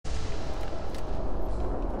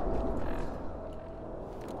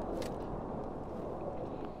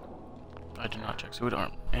I did not check. So what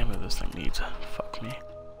ammo this thing needs. Fuck me.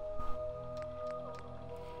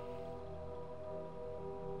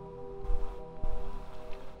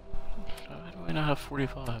 Why do I not have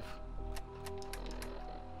 45?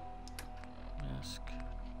 Mask.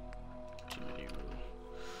 Jiminy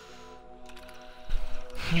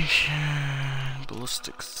Mission.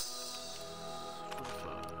 Ballistics.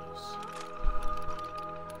 45s.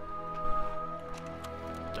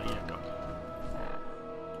 There you go.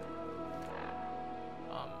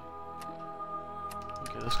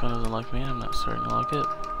 Okay, this gun doesn't like me. I'm not starting to like it.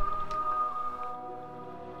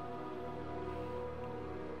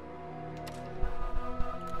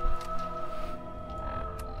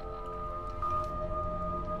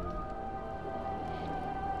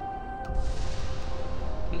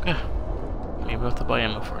 Okay. Maybe I'll have to buy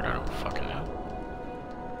ammo for it. I don't fucking know.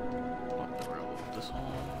 What the hell is this one?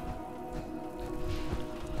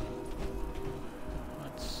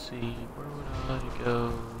 Let's see. Where would I go?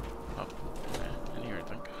 Oh, yeah, in here, I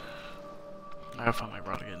think. I gotta find my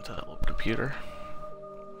route to get into that little computer.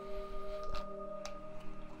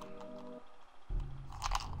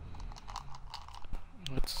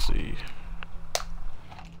 Let's see.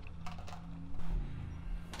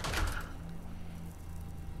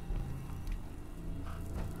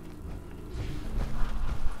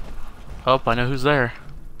 Oh, I know who's there.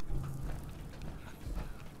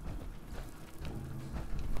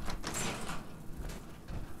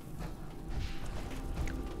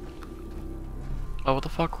 Oh, what the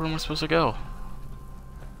fuck? Where am I supposed to go?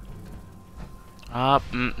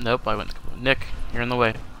 Nope, I went. Nick, you're in the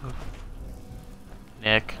way.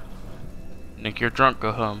 Nick. Nick, you're drunk,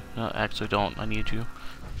 go home. No, actually don't. I need you.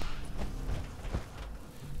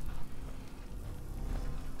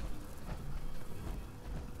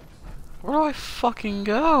 Where do I fucking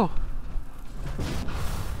go?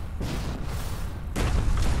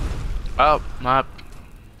 Oh, map.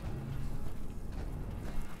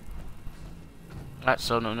 I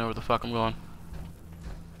still don't know where the fuck I'm going.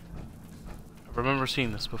 I remember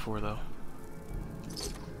seeing this before, though.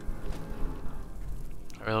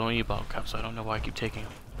 I really don't need bottle caps, so I don't know why I keep taking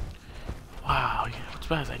them. Wow, yeah, what's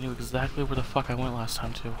bad is I knew exactly where the fuck I went last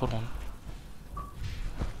time, too. Hold on.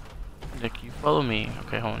 Nick, you follow me.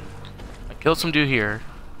 Okay, hold on. I killed some dude here.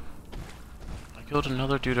 I killed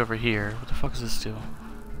another dude over here. What the fuck is this do?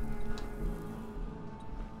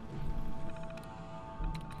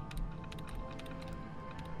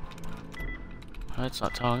 It's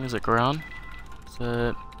not tongue, is it ground? Is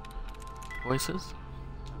it voices?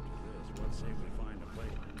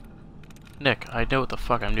 Nick, I know what the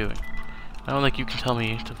fuck I'm doing. I don't think you can tell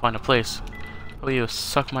me to find a place. Oh, you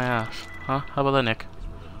suck my ass. Huh? How about that, Nick?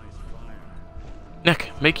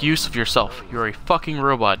 Nick, make use of yourself. You're a fucking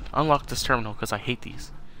robot. Unlock this terminal, because I hate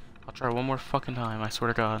these. I'll try one more fucking time, I swear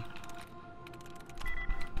to God.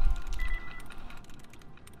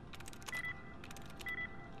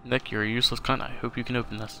 Nick, you're a useless cunt. I hope you can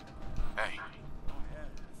open this. Hey,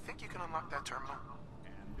 think you can unlock that terminal?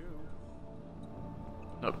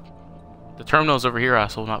 Nope. The terminal's over here,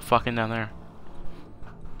 asshole, not fucking down there.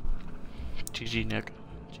 GG, Nick.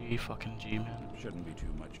 G fucking G, man. Shouldn't be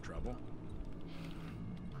too much trouble.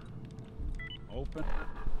 Open.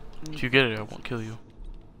 If you get it, I won't kill you.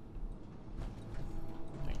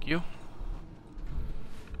 Thank you.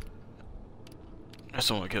 I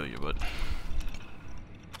still want to kill you, but...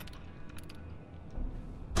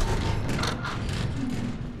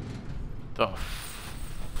 The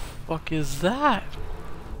fuck is that?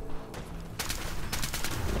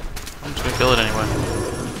 I'm just gonna kill it anyway.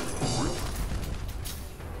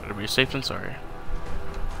 Better be safe than sorry.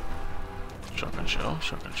 Shotgun shell,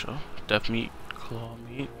 shotgun shell. Death meat, claw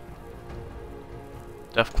meat.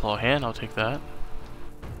 Death claw hand, I'll take that.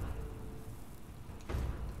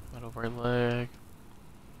 Metal right leg.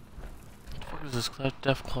 What the fuck does this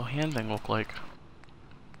death claw hand thing look like?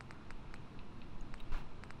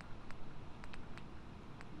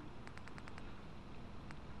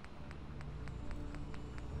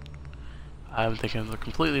 I'm thinking of a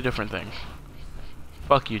completely different thing.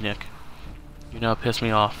 Fuck you, Nick. You now piss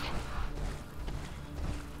me off.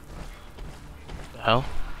 The hell?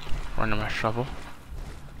 Running my shovel.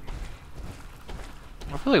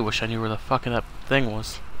 I really wish I knew where the fuck that thing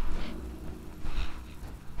was.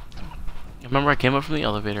 Remember I came up from the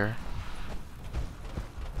elevator.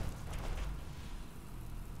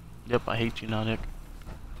 Yep, I hate you now, Nick.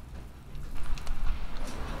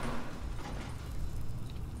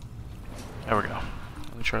 There we go.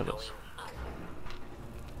 Let me try this.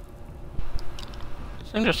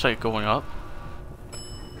 This thing just like going up.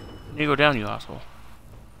 You go down, you asshole.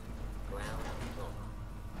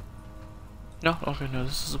 No, okay, no,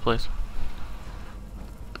 this is the place.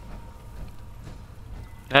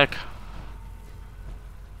 Nick.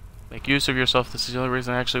 Make use of yourself. This is the only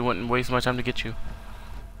reason I actually wouldn't waste my time to get you.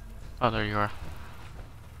 Oh, there you are.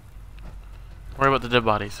 Worry about the dead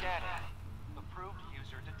bodies. Scanning. Approved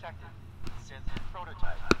user detected. Synth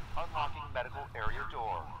prototype. Unlocking medical area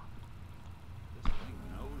door. This thing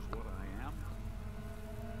knows what I am?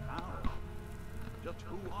 How? Just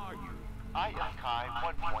who are you? I am Kai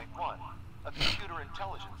 1.1, a computer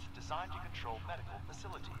intelligence designed to control medical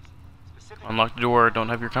facilities. Specifically, Unlock the door. Don't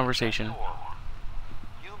have your conversation. door.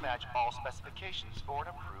 You match all specifications for an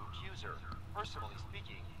approved user. Personally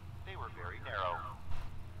speaking, they were very narrow.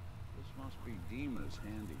 This must be Dima's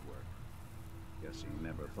handiwork. Guess he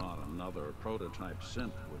never thought another prototype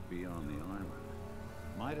synth would be on the island.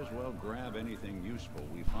 Might as well grab anything useful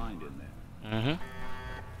we find in there. Mm-hmm.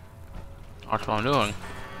 That's what I'm doing.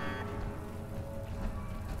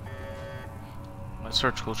 My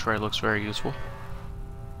surgical tray looks very useful.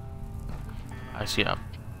 I see a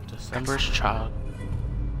December's child.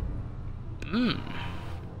 Mmm.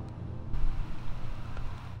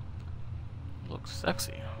 Looks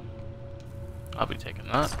sexy. I'll be taking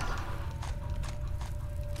that.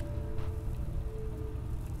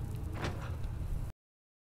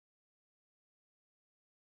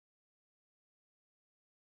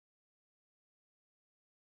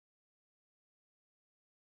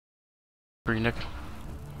 Nick.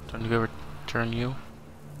 Time to go return you.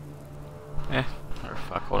 Or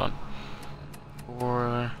fuck, hold on.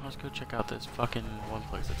 Or let's go check out this fucking one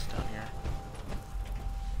place that's down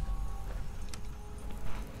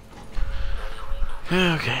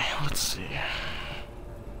here. Okay, let's see.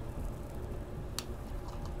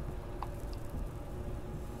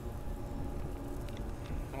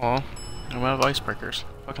 Oh, I'm out of icebreakers.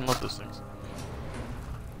 Fucking love those things.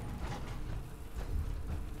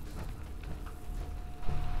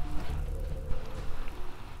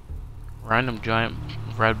 Random giant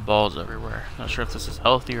red balls everywhere. Not sure if this is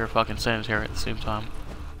healthy or fucking sanitary at the same time.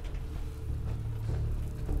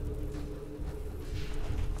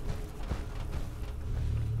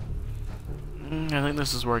 I think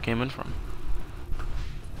this is where I came in from.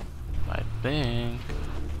 I think.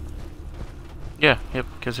 Yeah, yep,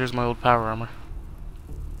 because here's my old power armor.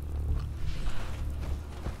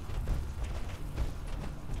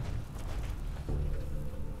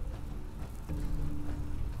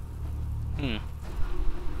 Yeah,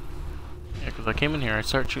 because I came in here, I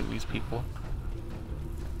started shooting these people.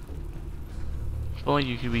 If only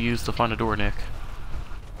you could be used to find a door, Nick.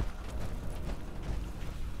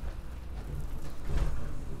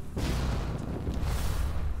 I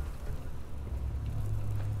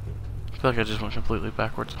feel like I just went completely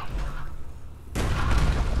backwards.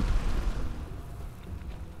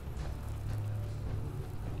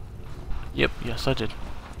 Yep, yes I did.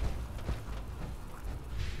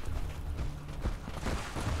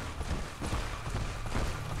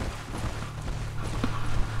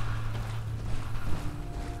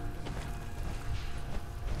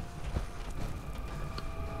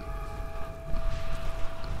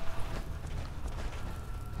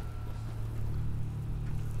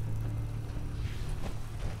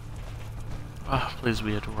 Ah, please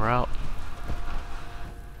be a door out.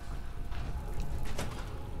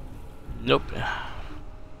 Nope.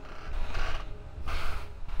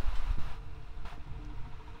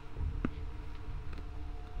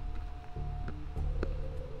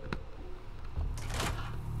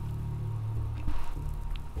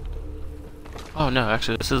 Oh no,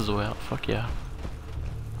 actually this is the way out. Fuck yeah.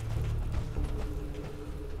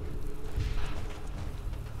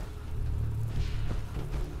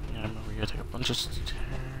 Yeah, I remember you gotta take a bunch of stairs.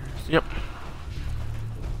 Yep.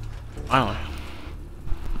 Finally.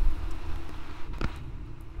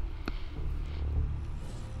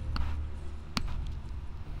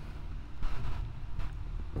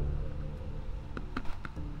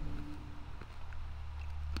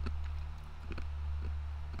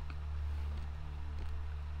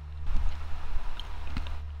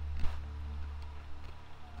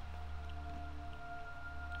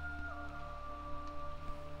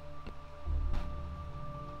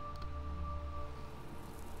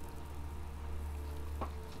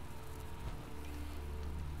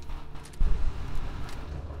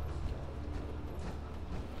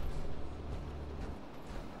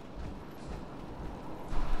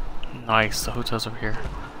 Nice, the hotel's over here.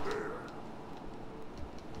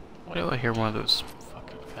 Why do I hear one of those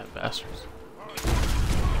fucking fat bastards?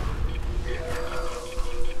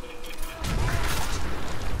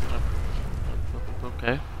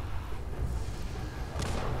 Okay.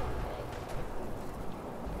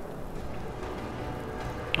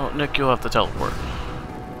 Oh, Nick, you'll have to teleport.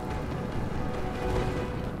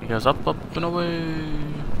 goes up, up, and away.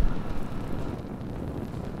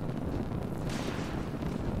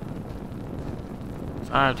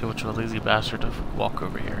 I'm too much of a lazy bastard to walk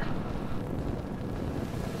over here.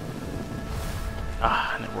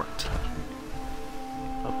 Ah, and it worked.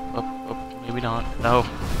 Up, up, up. Maybe not. No.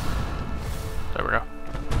 There we go.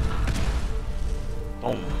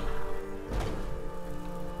 Boom.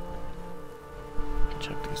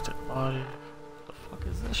 Check these dead bodies. What the fuck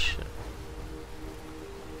is this shit?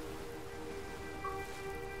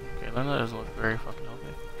 Okay, then that doesn't look very fucking healthy.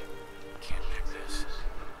 Can't pick this.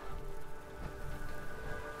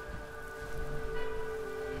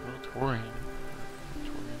 Torian.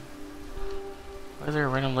 Why is there a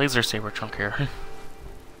random laser saber chunk here?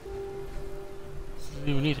 Doesn't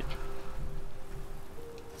even need it.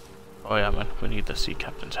 Oh yeah, man, we need the sea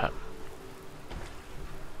captain's hat.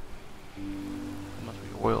 It must be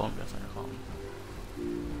oil, I'm guessing, or something.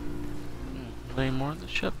 Is there any more of the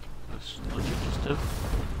ship? This legit just do?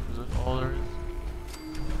 Is it all there is?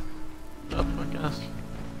 Up, I guess.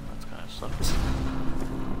 That's kind of sucks.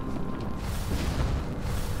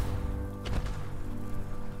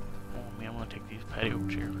 Take these patio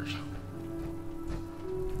chairs.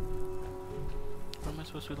 What am I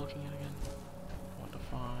supposed to be looking at again? What to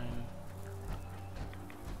find?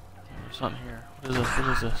 There's something here. What is this? What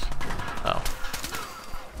is this? Oh.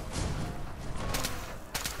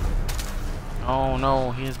 Oh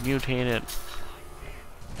no, he is mutated.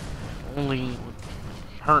 Only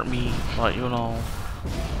would hurt me, but you know.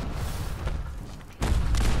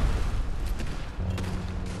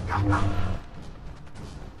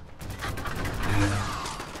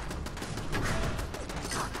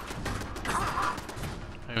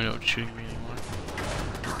 I don't even know what's shooting me anymore.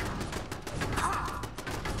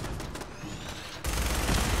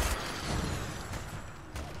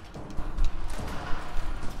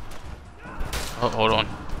 Oh, hold on. A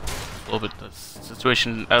little bit. The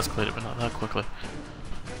situation escalated, but not that quickly.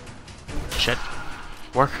 Shit.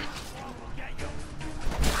 Work.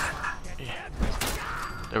 Yeah.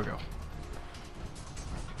 There we go.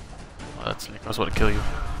 Oh, that's Nick. I was about to kill you.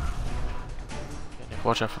 Yeah, Nick,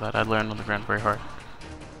 watch out for that. I'd land on the ground very hard.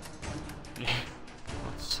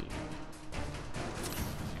 Let's see.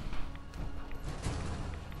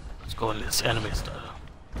 Let's go into this enemy stuff.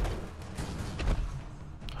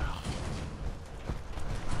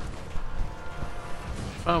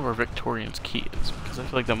 I found where Victorian's key is, because I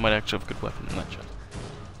feel like that might actually have a good weapon in that chest.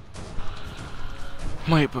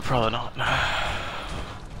 Might, but probably not.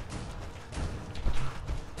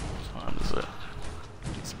 What time is it?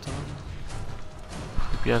 Decent time.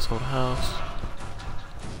 DPS hold house.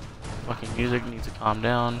 Fucking music needs to calm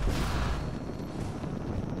down.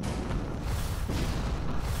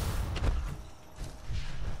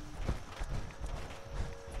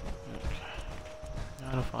 Okay. Now I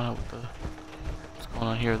gotta find out what's going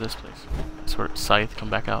on here with this place. Sort of scythe come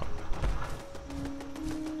back out.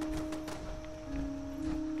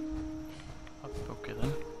 Okay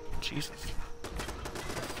then. Jesus.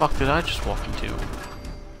 What the fuck did I just walk into?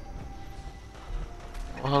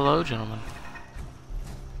 Well, hello, gentlemen.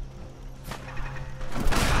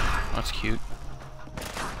 That's cute.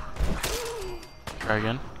 Try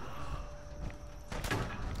again.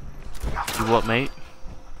 You what, mate?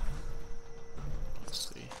 Let's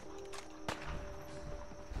see.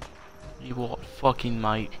 You what, fucking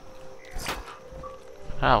mate?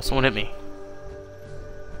 Ow, someone hit me.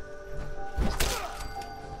 Let's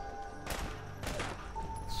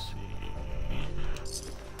see.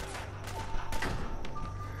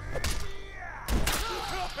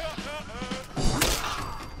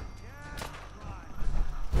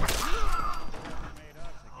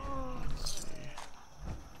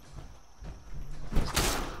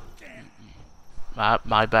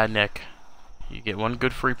 My bad, Nick. You get one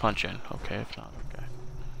good free punch in. Okay, if not, okay.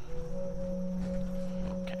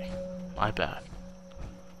 Okay, my bad.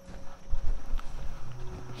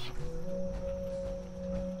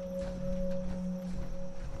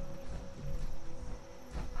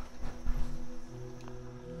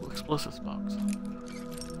 Explosives box.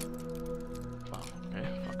 Wow, okay,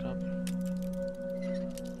 fucked up.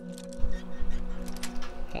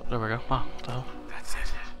 Oh, there we go. Wow, what the hell? That's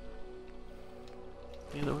it.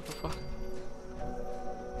 Either what the fuck?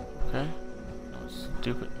 Okay. That was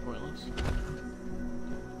stupid, pointless.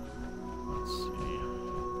 Let's see.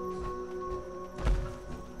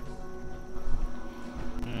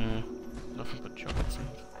 Nothing but junk it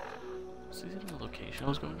seems. Was this even the location I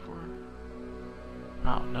was going for?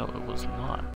 Oh no, it was not.